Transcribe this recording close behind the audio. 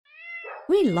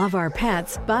We love our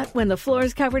pets, but when the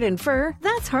floor's covered in fur,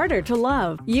 that's harder to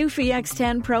love. Eufy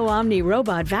X10 Pro Omni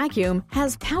Robot Vacuum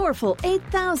has powerful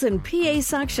 8,000 PA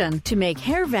suction to make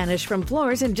hair vanish from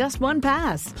floors in just one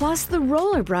pass. Plus, the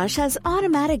roller brush has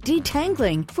automatic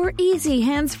detangling for easy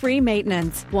hands-free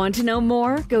maintenance. Want to know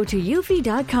more? Go to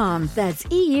eufy.com, that's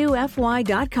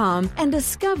EUFY.com, and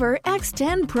discover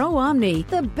X10 Pro Omni,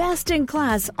 the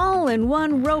best-in-class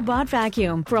all-in-one robot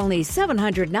vacuum for only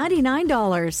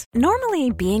 $799. Normally,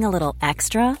 being a little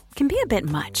extra can be a bit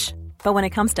much, but when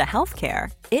it comes to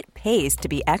healthcare, it pays to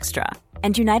be extra.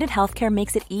 And United Healthcare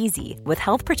makes it easy with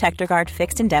Health Protector Guard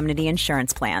fixed indemnity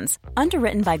insurance plans.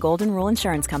 Underwritten by Golden Rule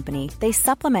Insurance Company, they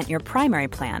supplement your primary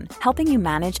plan, helping you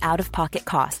manage out-of-pocket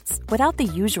costs without the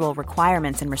usual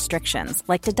requirements and restrictions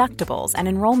like deductibles and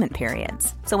enrollment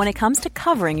periods. So when it comes to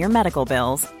covering your medical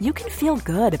bills, you can feel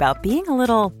good about being a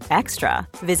little extra.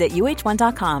 Visit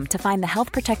uh1.com to find the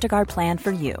Health Protector Guard plan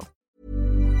for you.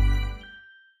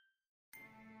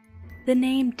 The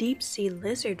name deep-sea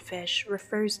lizardfish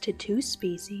refers to two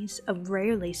species of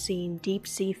rarely seen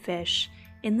deep-sea fish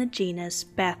in the genus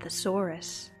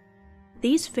Bathysaurus.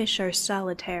 These fish are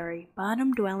solitary,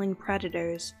 bottom-dwelling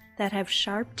predators that have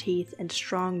sharp teeth and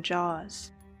strong jaws.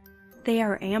 They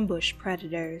are ambush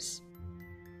predators.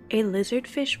 A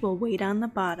lizardfish will wait on the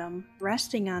bottom,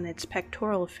 resting on its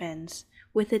pectoral fins,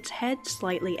 with its head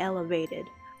slightly elevated,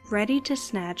 ready to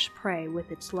snatch prey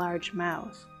with its large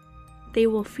mouth. They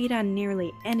will feed on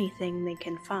nearly anything they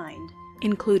can find,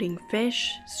 including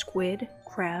fish, squid,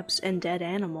 crabs, and dead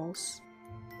animals.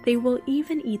 They will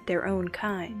even eat their own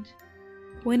kind.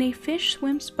 When a fish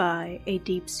swims by, a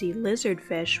deep-sea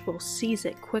lizardfish will seize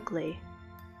it quickly.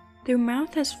 Their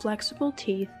mouth has flexible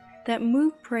teeth that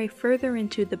move prey further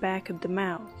into the back of the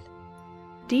mouth.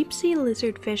 Deep-sea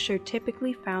lizardfish are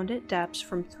typically found at depths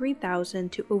from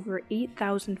 3,000 to over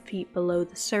 8,000 feet below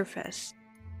the surface.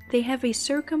 They have a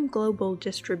circumglobal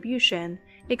distribution,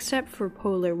 except for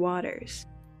polar waters.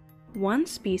 One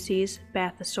species,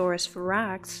 Bathysaurus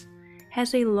ferox,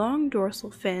 has a long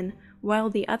dorsal fin, while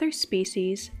the other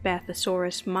species,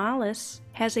 Bathysaurus mollis,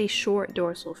 has a short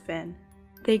dorsal fin.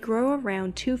 They grow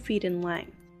around 2 feet in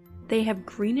length. They have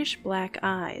greenish-black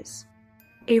eyes.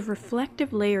 A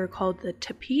reflective layer called the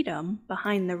tapetum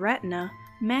behind the retina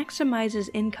maximizes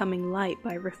incoming light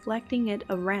by reflecting it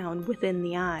around within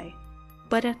the eye,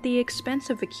 but at the expense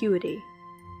of acuity.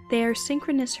 They are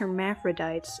synchronous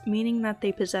hermaphrodites, meaning that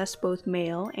they possess both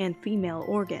male and female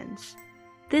organs.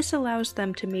 This allows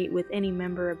them to mate with any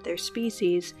member of their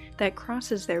species that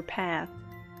crosses their path